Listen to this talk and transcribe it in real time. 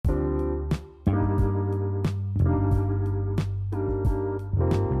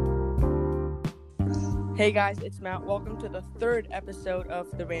Hey guys, it's Matt. Welcome to the third episode of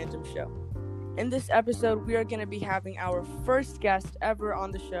The Random Show. In this episode, we are going to be having our first guest ever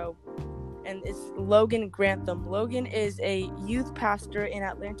on the show, and it's Logan Grantham. Logan is a youth pastor in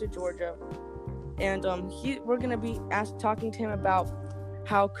Atlanta, Georgia, and we're going to be talking to him about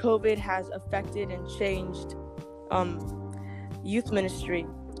how COVID has affected and changed youth ministry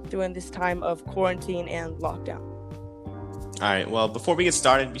during this time of quarantine and lockdown. All right, well, before we get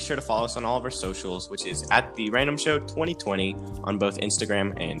started, be sure to follow us on all of our socials, which is at The Random Show 2020 on both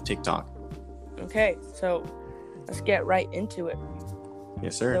Instagram and TikTok. Okay, so let's get right into it.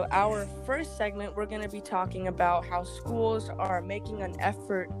 Yes, sir. So our first segment, we're going to be talking about how schools are making an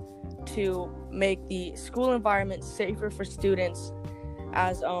effort to make the school environment safer for students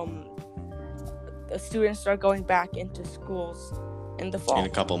as the students start going back into schools in the fall. In a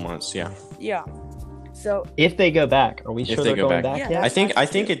couple months, yeah. Yeah. So if they go back, are we sure they're going back yet? I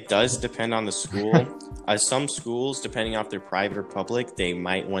think it does depend on the school. Some schools, depending on if they're private or public, they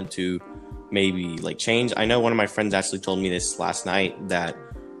might want to maybe change. I know one of my friends actually told me this last night that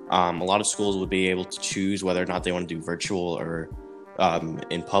a lot of schools would be able to choose whether or not they want to do virtual or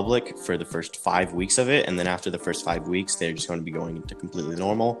in public for the first 5 weeks of it, and then after the first 5 weeks, they're just going to be going into completely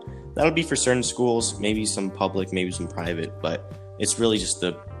normal. That'll be for certain schools, maybe some public, maybe some private, but it's really just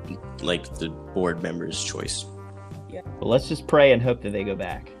the board members' choice. Yeah. Well, let's just pray and hope that they go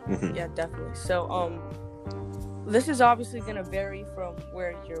back. Mm-hmm. Yeah, definitely. So this is obviously going to vary from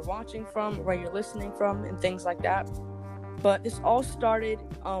where you're watching from, where you're listening from, and things like that. But this all started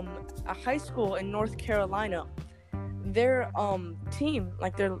a high school in North Carolina. Their team,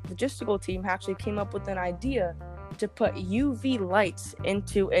 their logistical team, actually came up with an idea to put UV lights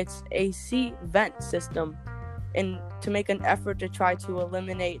into its AC vent system, and to make an effort to try to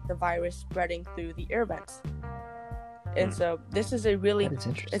eliminate the virus spreading through the air vents. And so this is a really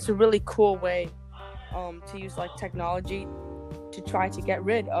cool way to use technology to try to get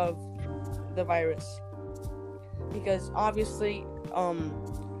rid of the virus, because obviously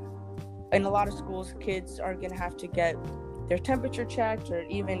in a lot of schools, kids are gonna have to get their temperature checked or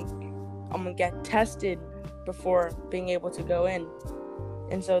even get tested before being able to go in.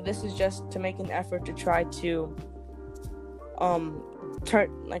 And so this is just to make an effort to try to tone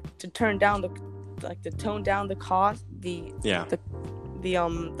down the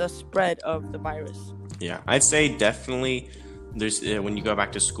spread of the virus. Yeah, I'd say definitely there's when you go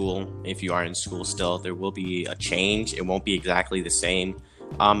back to school, if you are in school still, there will be a change. It won't be exactly the same.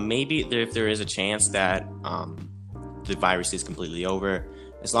 Maybe if there is a chance that the virus is completely over,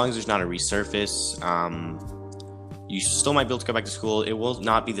 as long as there's not a resurface, you still might be able to go back to school. It will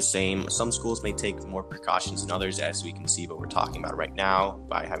not be the same. Some schools may take more precautions than others, as we can see what we're talking about right now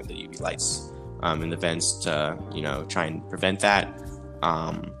by having the UV lights in the vents to, try and prevent that.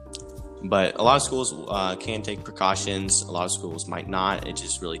 But a lot of schools can take precautions. A lot of schools might not. It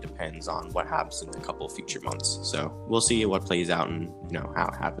just really depends on what happens in a couple of future months. So we'll see what plays out and, how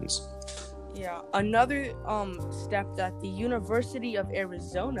it happens. Yeah. Another step that the University of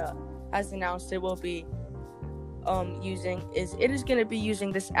Arizona has announced it will be using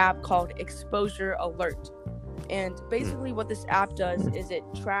this app called Exposure Alert. And basically what this app does is it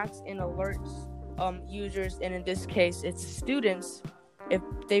tracks and alerts users, and in this case it's students, if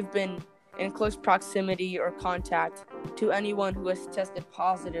they've been in close proximity or contact to anyone who has tested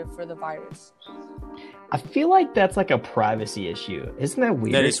positive for the virus. I feel like that's a privacy issue. Isn't that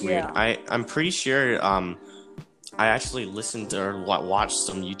weird? That is weird. Yeah. I'm pretty sure I actually listened or watched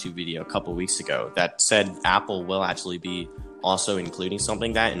some YouTube video a couple weeks ago that said Apple will actually be also including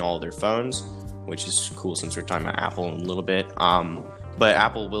something like that in all their phones, which is cool since we're talking about Apple in a little bit. But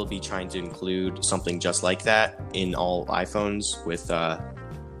Apple will be trying to include something just like that in all iPhones with the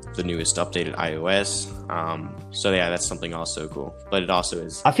newest updated iOS. So yeah, that's something also cool. But it also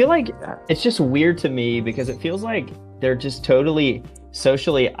is. I feel like it's just weird to me because it feels like they're just totally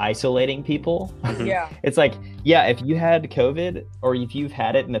socially isolating people. Yeah. It's if you had COVID or if you've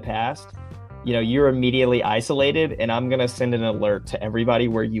had it in the past, you're immediately isolated, and I'm going to send an alert to everybody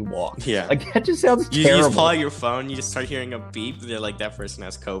where you walk. Yeah. That just sounds terrible. You just pull out your phone, you just start hearing a beep. They're like, that person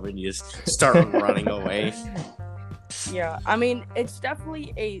has COVID, and you just start running away. Yeah. I mean, it's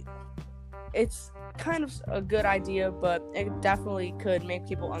definitely it's kind of a good idea, but it definitely could make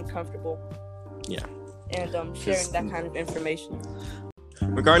people uncomfortable. Yeah. And sharing that kind of information.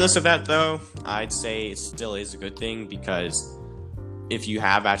 Regardless of that, though, I'd say it still is a good thing, because if you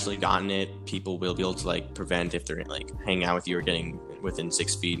have actually gotten it, people will be able to prevent if they're hanging out with you or getting within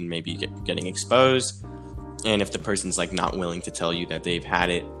 6 feet and maybe getting exposed. And if the person's not willing to tell you that they've had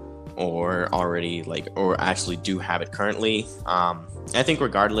it or already or actually do have it currently, I think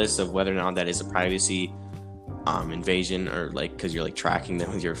regardless of whether or not that is a privacy invasion, or like because you're like tracking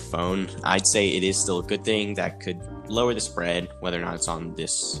them with your phone, I'd say it is still a good thing that could lower the spread, whether or not it's on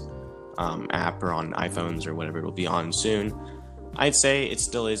this app or on iPhones or whatever it'll be on soon. I'd say it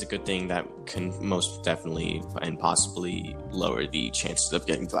still is a good thing that can most definitely and possibly lower the chances of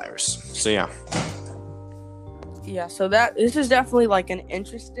getting the virus. So yeah. Yeah, so this is definitely like an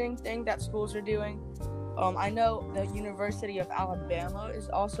interesting thing that schools are doing. I know the University of Alabama is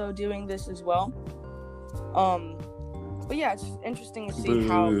also doing this as well. But yeah, it's interesting to see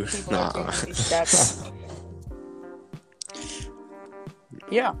how people are taking these steps.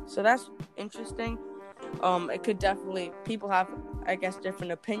 Yeah, so that's interesting. It could definitely, people have, I guess,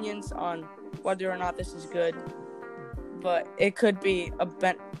 different opinions on whether or not this is good, but it could be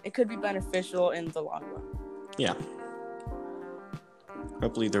beneficial in the long run. Yeah.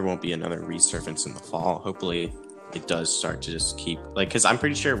 Hopefully there won't be another resurgence in the fall. Hopefully it does start to just keep, like, because I'm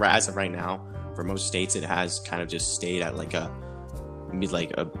pretty sure as of right now, for most states, it has kind of just stayed at like I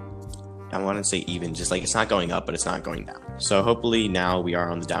want to say even, just like it's not going up, but it's not going down. So hopefully now we are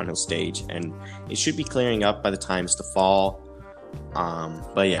on the downhill stage, and it should be clearing up by the time it's the fall.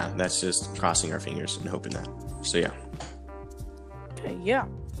 But yeah, that's just crossing our fingers and hoping that. So yeah. Okay, yeah.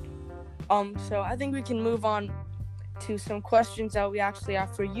 So I think we can move on to some questions that we actually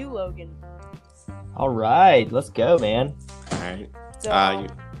have for you, Logan. All right, let's go, man. All right. So,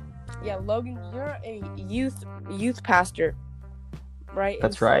 yeah, Logan, you're a youth pastor, right?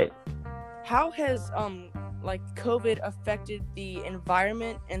 That's right. How has like COVID affected the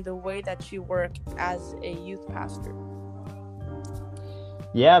environment and the way that you work as a youth pastor?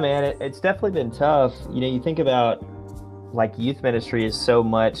 Yeah, man, it's definitely been tough. You know, you think about like youth ministry is so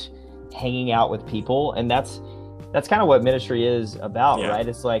much hanging out with people, and that's kind of what ministry is about, right?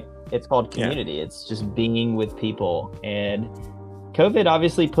 It's like, it's called community. Yeah. It's just being with people, and COVID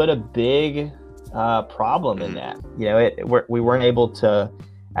obviously put a big problem in that. You know, we weren't able to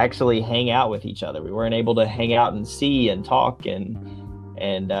actually hang out with each other. We weren't able to hang out and see and talk and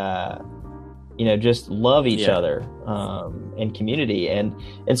you know, just love each other in community. And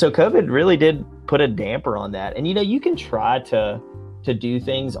so COVID really did put a damper on that. And, you know, you can try to do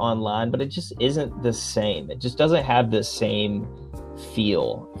things online, but it just isn't the same. It just doesn't have the same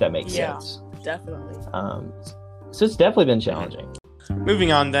feel, if that makes sense. Definitely. So it's definitely been challenging.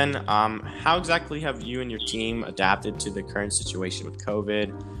 Moving on then, how exactly have you and your team adapted to the current situation with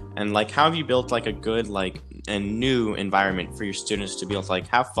COVID? And like, how have you built like a good, like, and new environment for your students to be able to like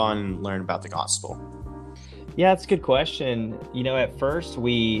have fun and learn about the gospel? Yeah, that's a good question. You know, at first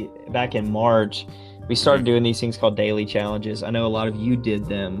back in March, we started doing these things called daily challenges. I know a lot of you did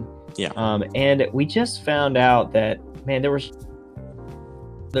them. Yeah. And we just found out that, man, there were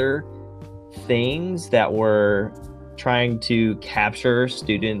other things that were trying to capture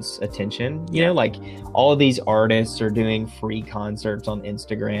students' attention. You know, like all of these artists are doing free concerts on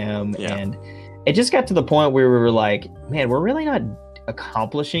Instagram. And it just got to the point where we were like, man, we're really not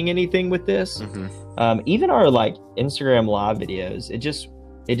accomplishing anything with this. Even our like Instagram live videos, it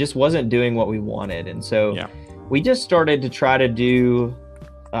just wasn't doing what we wanted. And so we just started to try to do,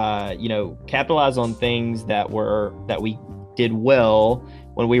 you know, capitalize on things that we did well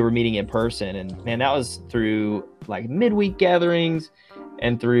when we were meeting in person. And man, that was through like midweek gatherings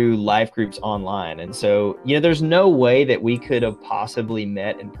and through life groups online. And so, you know, there's no way that we could have possibly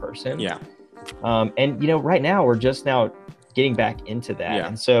met in person. And, you know, right now we're just now getting back into that.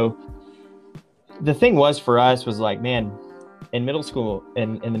 And so the thing was for us was like, man, in middle school,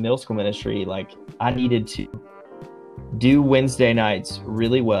 in the middle school ministry, like I needed to do Wednesday nights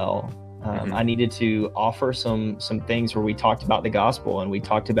really well. I needed to offer some things where we talked about the gospel and we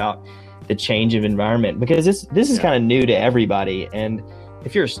talked about the change of environment, because this is kind of new to everybody. And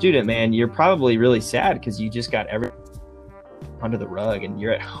if you're a student, man, you're probably really sad because you just got everything under the rug and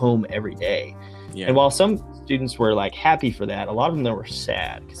you're at home every day. And while some students were like happy for that, a lot of them were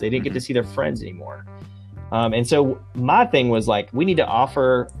sad because they didn't get to see their friends anymore. And so my thing was like, we need to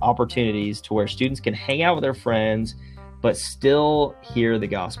offer opportunities to where students can hang out with their friends, but still hear the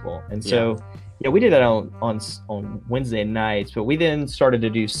gospel. And so, we did that on Wednesday nights, but we then started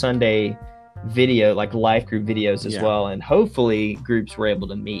to do Sunday video, like life group videos as well. And hopefully groups were able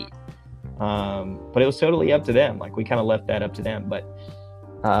to meet. But it was totally up to them. Like we kind of left that up to them. But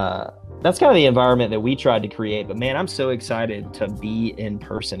that's kind of the environment that we tried to create. But man, I'm so excited to be in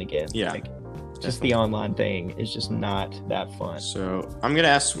person again. Like, just the online thing is just not that fun. So I'm going to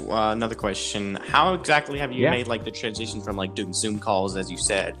ask another question. How exactly have you made like the transition from like doing Zoom calls, as you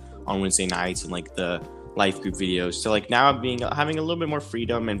said, on Wednesday nights and like the life group videos. So like now having a little bit more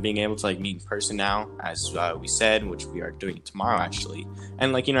freedom and being able to like meet in person now, as we said, which we are doing tomorrow actually,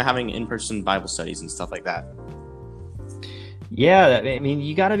 and like having in-person Bible studies and stuff like that. Yeah, I mean,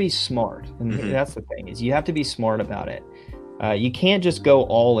 you got to be smart, and that's the thing, is you have to be smart about it. You can't just go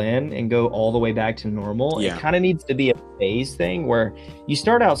all in and go all the way back to normal. Yeah. It kind of needs to be a phase thing where you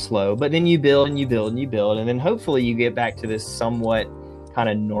start out slow, but then you build and you build and you build, and then hopefully you get back to this somewhat kind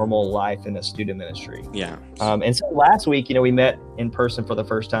of normal life in a student ministry. Yeah. And so last week, we met in person for the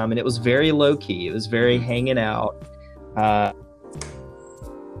first time, and it was very low key. It was very hanging out.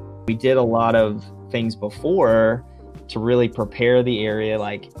 We did a lot of things before to really prepare the area,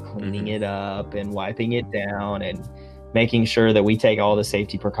 like cleaning it up and wiping it down and making sure that we take all the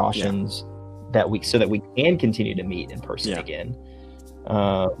safety precautions so that we can continue to meet in person again,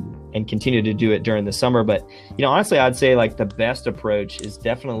 and continue to do it during the summer. But, honestly, I'd say like the best approach is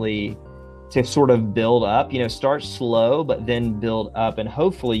definitely to sort of build up, start slow, but then build up. And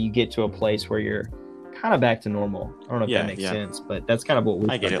hopefully you get to a place where you're kind of back to normal. I don't know if that makes sense, but that's kind of what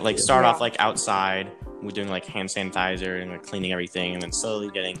I get it. Like start off like outside. We're doing like hand sanitizer and like cleaning everything, and then slowly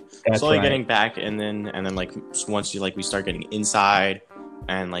getting back, and then like once we start getting inside,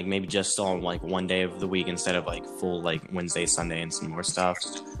 and like maybe just on like one day of the week instead of like full like Wednesday, Sunday, and some more stuff,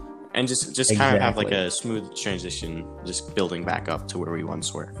 and just kind of have like a smooth transition, just building back up to where we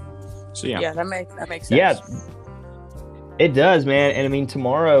once were. So yeah, that makes sense. Yeah, it does, man. And I mean,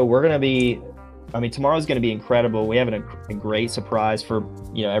 tomorrow's going to be incredible. We have a great surprise for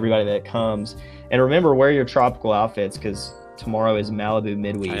everybody that comes. And remember, wear your tropical outfits because tomorrow is Malibu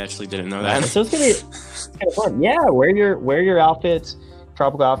midweek. I actually didn't know that. So it's kind of fun. Yeah, wear your outfits,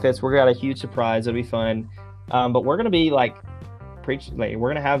 tropical outfits. We're got a huge surprise. It'll be fun. But we're gonna be we're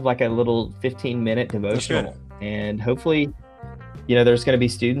gonna have like a little 15-minute devotional, and hopefully, there's gonna be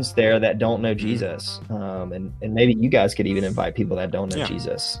students there that don't know Jesus, and maybe you guys could even invite people that don't know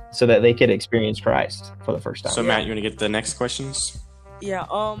Jesus, so that they could experience Christ for the first time. So Matt, you want to get the next questions? Yeah.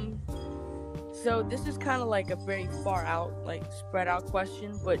 So this is kind of like a very far out, like spread out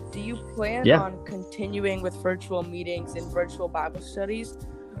question, but do you plan on continuing with virtual meetings and virtual Bible studies,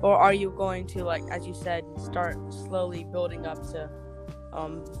 or are you going to, like, as you said, start slowly building up to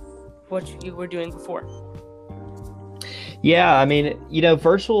what you were doing before? Yeah, I mean,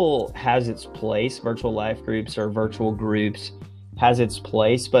 virtual has its place. Virtual life groups or virtual groups has its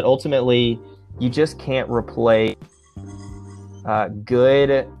place, but ultimately you just can't replace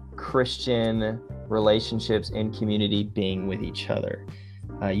good Christian relationships in community being with each other.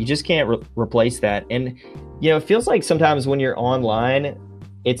 You just can't replace that. And, it feels like sometimes when you're online,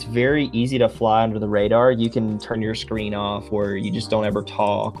 it's very easy to fly under the radar. You can turn your screen off, or you just don't ever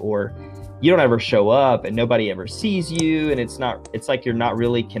talk, or you don't ever show up and nobody ever sees you. And it's like you're not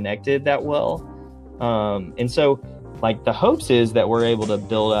really connected that well. And so like the hopes is that we're able to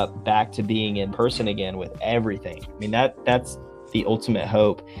build up back to being in person again with everything. I mean, that's the ultimate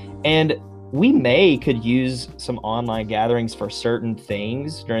hope. And we could use some online gatherings for certain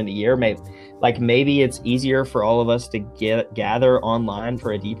things during the year. Maybe it's easier for all of us to gather online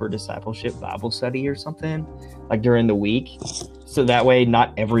for a deeper discipleship Bible study or something like during the week. So that way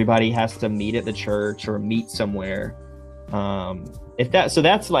not everybody has to meet at the church or meet somewhere.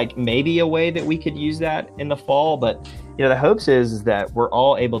 That's like maybe a way that we could use that in the fall. But the hopes is that we're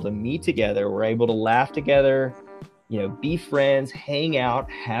all able to meet together. We're able to laugh together, be friends, hang out,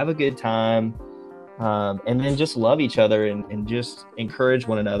 have a good time, and then just love each other and just encourage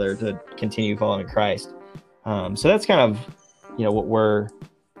one another to continue following Christ. So that's kind of, what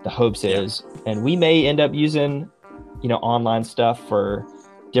the hopes is. And we may end up using, online stuff for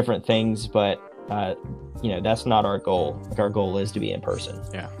different things, but, that's not our goal. Like our goal is to be in person.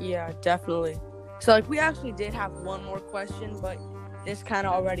 Yeah, definitely. So we actually did have one more question, but this kind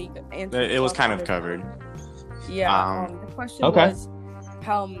of already answered. It was kind of covered. Yeah. The question was,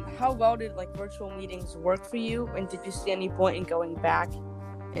 how well did virtual meetings work for you, and did you see any point in going back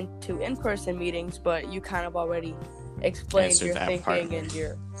into in-person meetings? But you kind of already explained your thinking and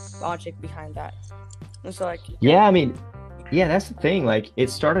your logic behind that. And so that's the thing. It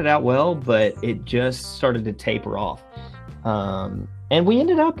started out well, but it just started to taper off. And we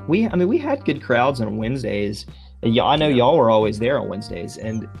ended up we had good crowds on Wednesdays. I know y'all were always there on Wednesdays,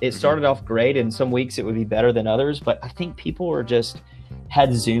 and it started off great, and some weeks it would be better than others, but I think people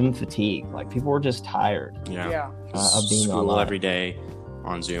had Zoom fatigue. People were just tired of being school online every day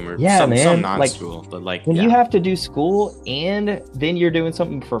on Zoom, or some non-school, but when you have to do school and then you're doing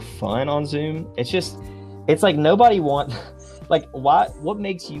something for fun on Zoom, it's like nobody wants what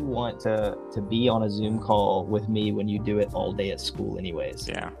makes you want to be on a Zoom call with me when you do it all day at school anyways?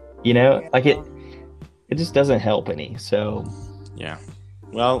 it just doesn't help any. So Yeah.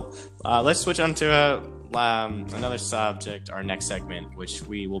 Well, let's switch on to another subject, our next segment, which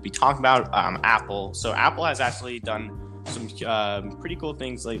we will be talking about Apple. So Apple has actually done some pretty cool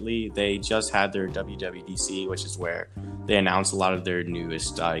things lately. They just had their WWDC, which is where they announced a lot of their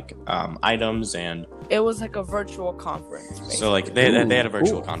newest items, and It was like a virtual conference. Basically. so like they had a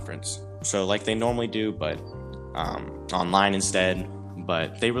virtual conference, so like they normally do, but online instead.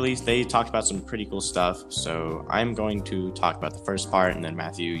 But they talked about some pretty cool stuff. So I'm going to talk about the first part, and then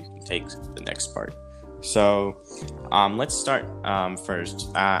Matthew, you can take the next part. So let's start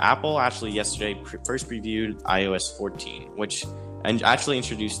first. Apple actually yesterday first previewed iOS 14, which actually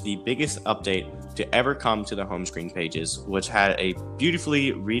introduced the biggest update to ever come to the home screen pages, which had a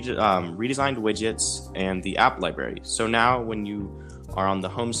beautifully redesigned widgets and the app library. So now when you are on the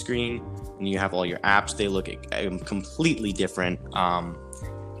home screen and you have all your apps, they look completely different.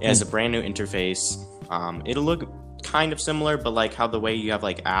 It has a brand new interface. It'll look kind of similar, but like how the way you have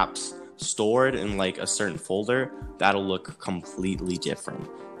like apps stored in like a certain folder, that'll look completely different.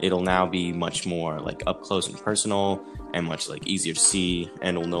 It'll now be much more like up close and personal and much like easier to see,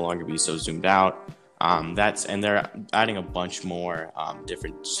 and it'll no longer be so zoomed out. And they're adding a bunch more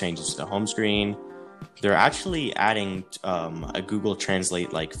different changes to the home screen. They're actually adding a Google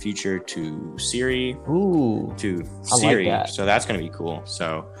Translate like feature to Siri. Ooh, to Siri, like that. So that's going to be cool.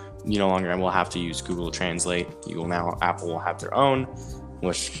 So you no longer will have to use Google Translate. Apple will have their own,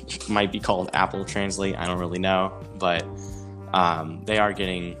 which might be called Apple Translate. I don't really know, but they are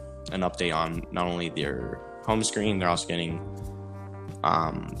getting an update on not only their home screen, they're also getting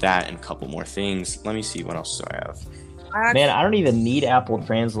that and a couple more things. Let me see, what else do I have? Man, I don't even need Apple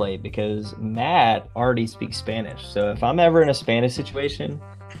Translate because Matt already speaks Spanish. So if I'm ever in a Spanish situation,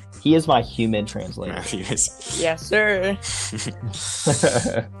 he is my human translator. Matthew is. Yes, sir.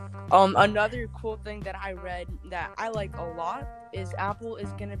 Another cool thing that I read that I like a lot is Apple is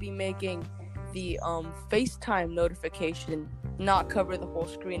going to be making the FaceTime notification not cover the whole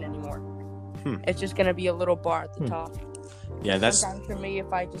screen anymore. It's just going to be a little bar at the top. Yeah, that's sometimes for me,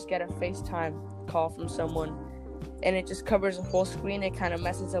 if I just get a FaceTime call from someone and it just covers the whole screen, it kind of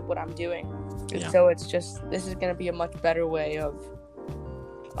messes up what I'm doing. And so this is going to be a much better way of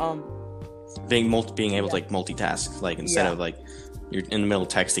being able to like multitask, like instead of like you're in the middle of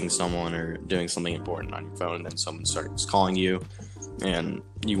texting someone or doing something important on your phone, and then someone starts calling you and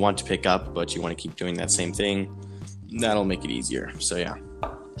you want to pick up but you want to keep doing that same thing. That'll make it easier. So yeah.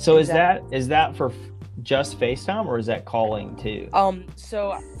 So is that for just FaceTime, or is that calling too?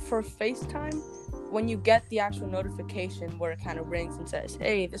 So for FaceTime, when you get the actual notification where it kind of rings and says,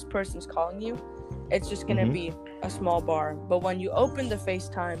 hey, this person's calling you, it's just going to be a small bar. But when you open the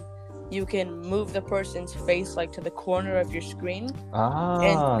FaceTime, you can move the person's face like to the corner of your screen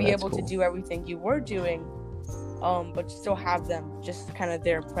and be able to do everything you were doing, but still have them just kind of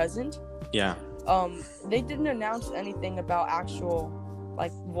there present. Yeah. They didn't announce anything about actual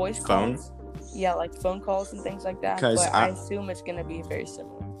like voice calls. Yeah, like phone calls and things like that. But I assume it's going to be very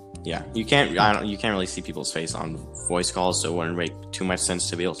similar. Yeah, you can't really see people's face on voice calls, so it wouldn't make too much sense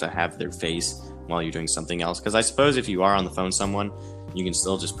to be able to have their face while you're doing something else. Because I suppose if you are on the phone with someone, you can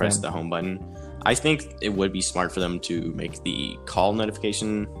still just press the home button. I think it would be smart for them to make the call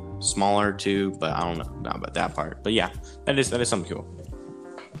notification smaller too, but I don't know about that part. But yeah, that is something cool.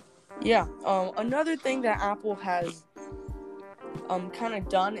 Yeah. Another thing that Apple has kind of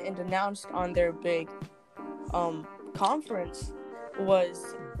done and announced on their big conference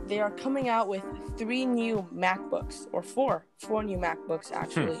was they are coming out with 3 new MacBooks, or 4 new MacBooks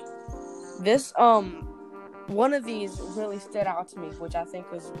actually. This one of these really stood out to me, which I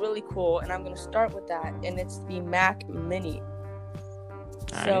think was really cool, and I'm going to start with that, and it's the Mac Mini.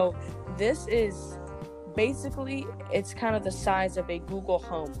 So this is basically, it's kind of the size of a Google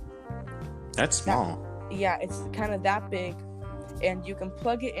Home. That's small. It's kind of that big, and you can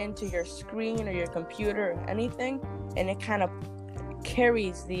plug it into your screen or your computer or anything, and it kind of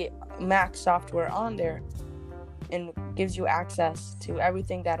carries the Mac software on there and gives you access to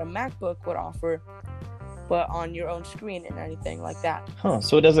everything that a MacBook would offer, but on your own screen and anything like that.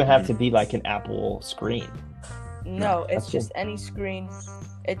 So it doesn't have to be like an Apple screen. No, it's just any screen.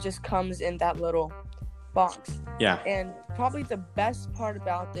 It just comes in that little box. Yeah. And probably the best part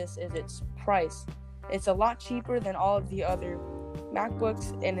about this is its price. It's a lot cheaper than all of the other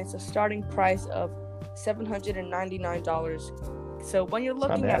MacBooks, and it's a starting price of $799. So when you're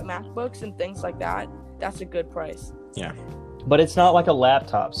looking at MacBooks and things like that, that's a good price. Yeah. But it's not like a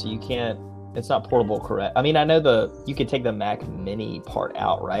laptop, so it's not portable, correct? I mean, I know you could take the Mac Mini part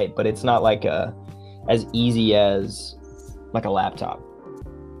out, right? But it's not like as easy as like a laptop.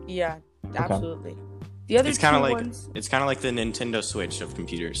 Yeah, absolutely. The other It's kind of two like ones, it's kind of like the Nintendo Switch of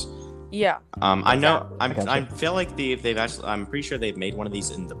computers. yeah. I know. Exactly. I feel like they've actually. I'm pretty sure they've made one of these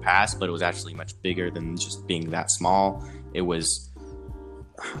in the past, but it was actually much bigger than just being that small. It was.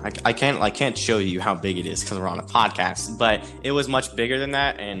 I can't show you how big it is because we're on a podcast, but it was much bigger than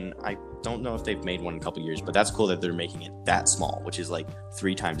that, and I don't know if they've made one in a couple years, but that's cool that they're making it that small, which is like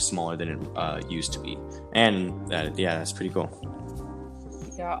 3 times smaller than it used to be, and that's pretty cool.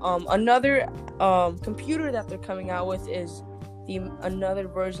 Yeah. Another computer that they're coming out with is another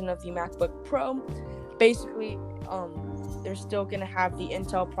version of the MacBook Pro. Basically, they're still gonna have the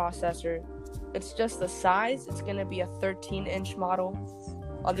Intel processor. It's just the size. It's gonna be a 13-inch model,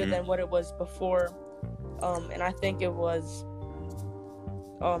 other than what it was before. And I think it was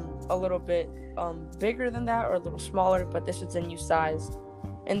a little bit bigger than that, or a little smaller, but this is a new size.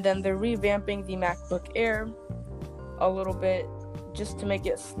 And then they're revamping the MacBook Air a little bit just to make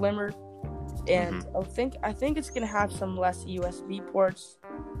it slimmer. And I think it's gonna have some less USB ports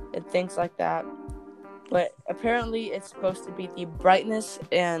and things like that. But apparently it's supposed to be the brightness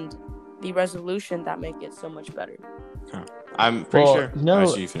and the resolution that make it so much better. Huh. I'm pretty sure. No,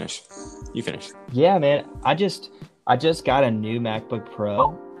 so you finish. Yeah, man. I just got a new MacBook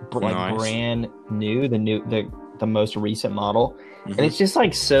Pro, like brand new, the most recent model, and it's just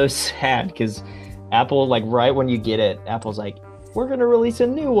like so sad because Apple, like right when you get it, Apple's like, we're gonna release a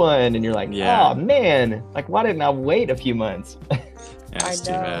new one, and you're like, oh man, like why didn't I wait a few months? That's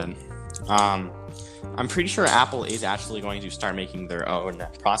too bad. I'm pretty sure Apple is actually going to start making their own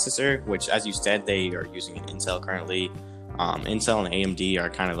processor, which, as you said, they are using an Intel currently. Intel and AMD are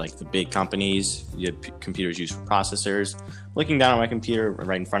kind of like the big companies computers use for processors. Looking down at my computer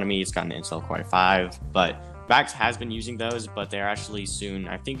right in front of me, it's got an Intel Core i5, but Max has been using those, but they're actually soon,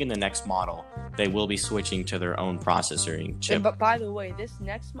 I think in the next model, they will be switching to their own processing chip. But by the way, this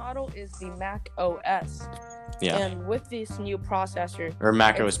next model is the Mac OS. Yeah. And with this new processor, or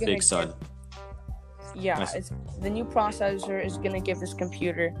Mac OS Big Sun. The new processor is going to give this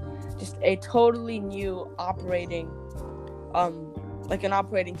computer just a totally new operating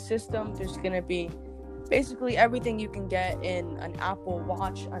system. There's going to be basically everything you can get in an Apple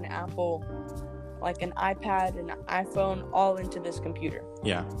Watch, an Apple, like an iPad, an iPhone, all into this computer.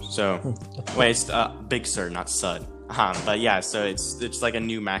 Yeah. So, wait, it's Big Sur, not Sud. But yeah, so it's like a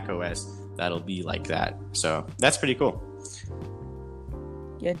new Mac OS that'll be like that. So that's pretty cool.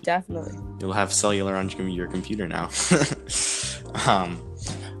 Yeah, definitely. You'll have cellular on your computer now.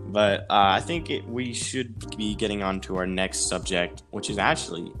 But I think we should be getting on to our next subject, which is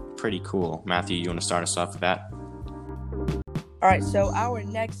actually pretty cool. Matthew, you want to start us off with that? All right, so our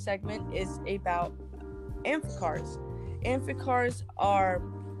next segment is about amphicars. Amphicars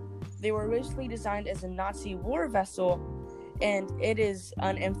they were originally designed as a Nazi war vessel, and it is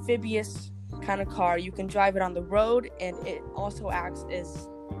an amphibious kind of car. You can drive it on the road, and it also acts as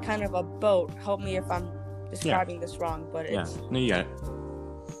kind of a boat. Help me if I'm describing this wrong, but it's... No, you got it.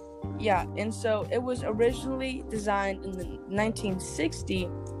 Yeah, and so it was originally designed in the 1960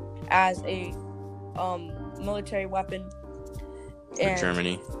 as a military weapon. For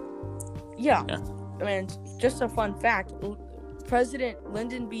Germany. Yeah. And just a fun fact, President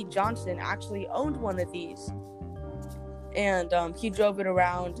Lyndon B. Johnson actually owned one of these. And he drove it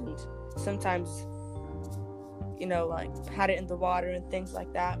around and sometimes, had it in the water and things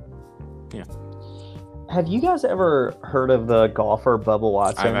like that. Yeah. Have you guys ever heard of the golfer Bubba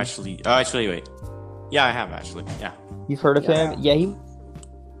Watson? I've actually, wait. Yeah, I have actually, yeah. You've heard of him? Yeah,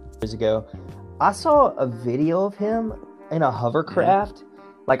 years ago. I saw a video of him in a hovercraft,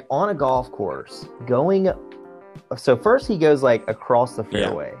 like on a golf course, going. So first he goes like across the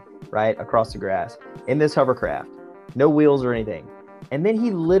fairway, right? Across the grass in this hovercraft. No wheels or anything. And then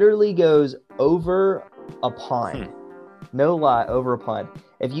he literally goes over a pond. No lie, over a pond.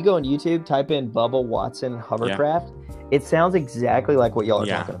 If you go on YouTube, type in Bubba Watson hovercraft, it sounds exactly like what y'all are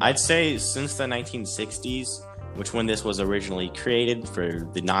talking about. I'd say since the 1960s, which when this was originally created for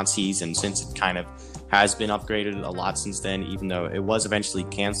the Nazis, and since it kind of has been upgraded a lot since then, even though it was eventually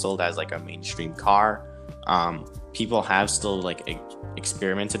canceled as like a mainstream car, people have still like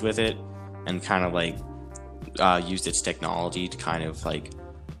experimented with it and kind of like used its technology to kind of like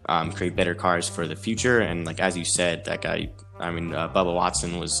create better cars for the future. And like as you said, that guy, Bubba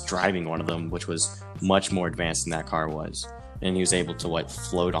Watson was driving one of them, which was much more advanced than that car was, and he was able to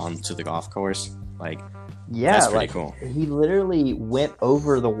float onto the golf course. That's pretty cool. He literally went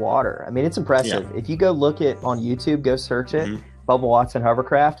over the water. I mean, it's impressive. If you go look it on YouTube, go search it, Bubba Watson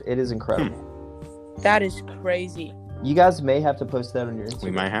hovercraft. It is incredible. That is crazy. You guys may have to post that on your Instagram.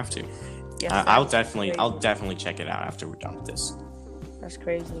 We might have to. Yes, I'll definitely check it out after we're done with this. That's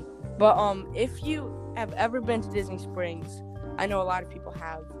crazy. But if you have ever been to Disney Springs, I know a lot of people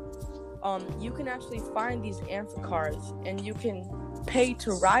have. You can actually find these amphicars, and you can pay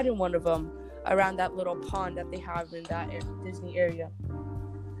to ride in one of them around that little pond that they have in that Disney area.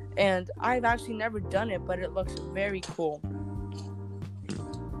 And I've actually never done it, but it looks very cool.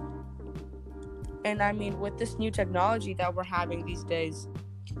 And I mean, with this new technology that we're having these days,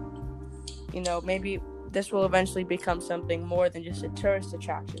 you know, maybe this will eventually become something more than just a tourist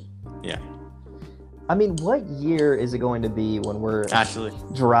attraction. Yeah. I mean, what year is it going to be when we're Actually,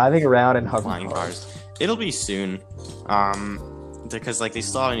 driving around in hover flying cars? It'll be soon. Because like they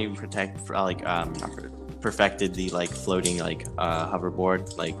still haven't even perfected the like floating like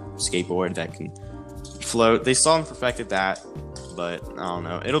hoverboard, like skateboard that can float. They still haven't perfected that, but I don't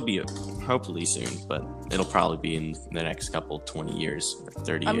know. It'll be hopefully soon, but it'll probably be in the next couple 20 years or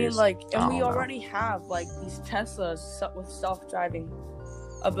 30 years. I mean, like, and we already have like these Teslas with self-driving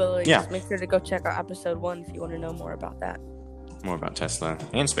abilities. Yeah. Make sure to go check out episode 1 if you want to know more about that. More about Tesla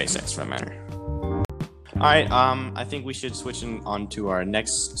and SpaceX for that matter. All right, I think we should switch on to our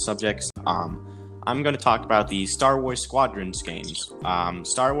next subjects. I'm going to talk about the Star Wars Squadrons games.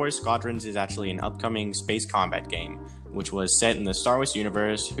 Star Wars Squadrons is actually an upcoming space combat game, which was set in the Star Wars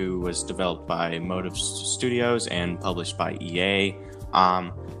universe, who was developed by Motive Studios and published by EA.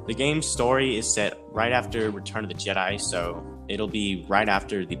 The game's story is set right after Return of the Jedi, so it'll be right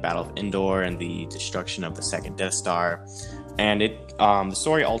after the Battle of Endor and the destruction of the second Death Star. And the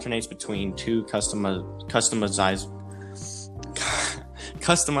story alternates between two customizable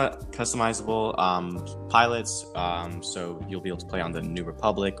pilots. So you'll be able to play on the New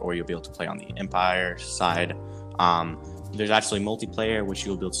Republic, or you'll be able to play on the Empire side. There's actually multiplayer, which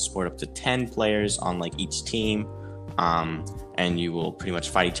you'll be able to support up to 10 players on like each team. And you will pretty much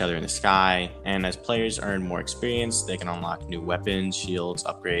fight each other in the sky. And as players earn more experience, they can unlock new weapons, shields,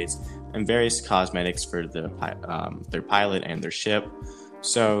 upgrades, and various cosmetics for their pilot and their ship.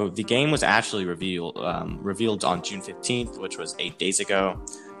 So the game was actually revealed on June 15th, which was 8 days ago,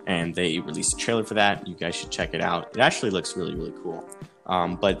 and they released a trailer for that. You guys should check it out. It actually looks really, really cool.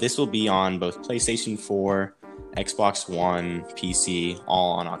 But this will be on both PlayStation 4, Xbox One, PC,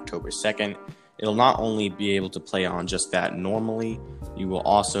 all on October 2nd. It'll not only be able to play on just that normally, you will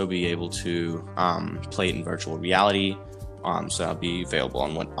also be able to play it in virtual reality. So that'll be available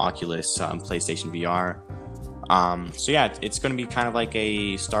on Oculus, PlayStation VR. So yeah, it's going to be kind of like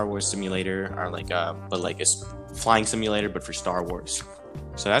a Star Wars simulator, or like a flying simulator, but for Star Wars.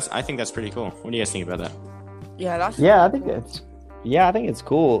 So I think that's pretty cool. What do you guys think about that? Yeah, I think it's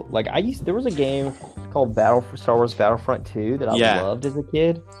cool. Like there was a game called Star Wars Battlefront 2 that I loved as a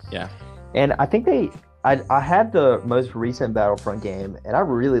kid. Yeah. And I think I had the most recent Battlefront game, and I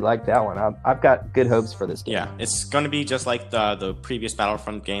really liked that one. I've got good hopes for this game. Yeah, it's going to be just like the previous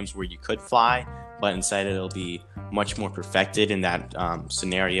Battlefront games where you could fly, but instead it'll be much more perfected in that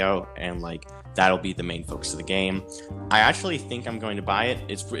scenario, and like that'll be the main focus of the game. I actually think I'm going to buy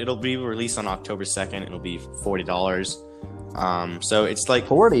it. It'll be released on October 2nd. It'll be $40. So it's like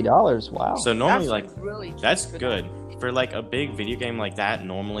 $40. Wow. So normally that's good for like a big video game like that.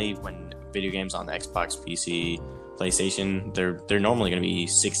 Normally when video games on the Xbox, PC, PlayStation, they're normally going to be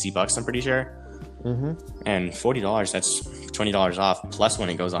 $60, I'm pretty sure. Mm-hmm. And $40, that's $20 off, plus when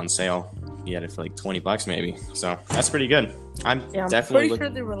it goes on sale, you get it for like $20 maybe. So that's pretty good. I'm definitely pretty sure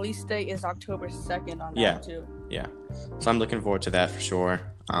the release date is October 2nd on that too. Yeah. So I'm looking forward to that for sure.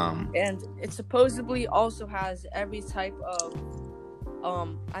 And it supposedly also has every type of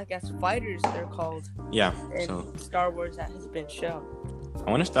I guess fighters they're called. Yeah. In Star Wars that has been shown. I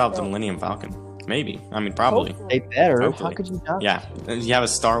wonder if they'll have the Millennium Falcon. Maybe. I mean, probably. They better. Hopefully. How could you not? Yeah. You have a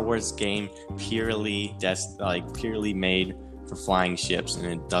Star Wars game purely made for flying ships, and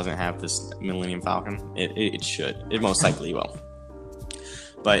it doesn't have this Millennium Falcon. It should. It most likely will.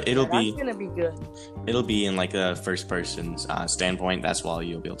 But that's gonna be good. It'll be in like a first person standpoint. That's why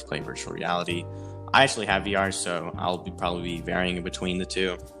you'll be able to play virtual reality. I actually have VR, so I'll probably be varying in between the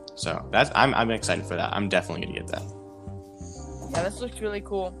two. So I'm excited for that. I'm definitely gonna get that. Yeah, this looks really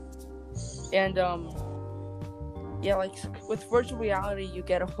cool. And like with virtual reality, you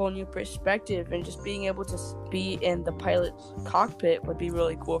get a whole new perspective, and just being able to be in the pilot's cockpit would be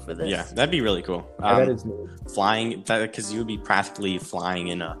really cool for this. Yeah, that'd be really cool. That is neat. Flying, because you would be practically flying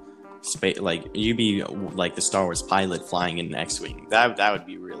in a space, like you'd be like the Star Wars pilot flying in an X-wing. That would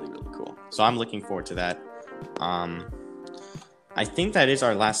be really, really cool. So I'm looking forward to that. I think that is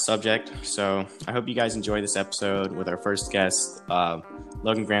our last subject. So I hope you guys enjoy this episode with our first guest,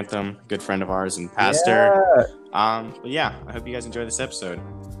 Logan Grantham, good friend of ours and pastor. But yeah, I hope you guys enjoy this episode.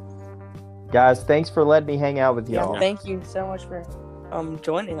 Guys, thanks for letting me hang out with y'all. Yeah, thank you so much for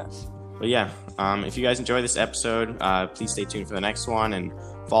joining us. But yeah, if you guys enjoy this episode, please stay tuned for the next one and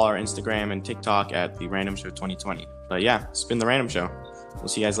follow our Instagram and TikTok at The Random Show 2020. But yeah, it's been The Random Show. We'll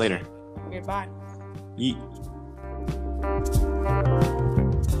see you guys later. Okay, bye. Yeet.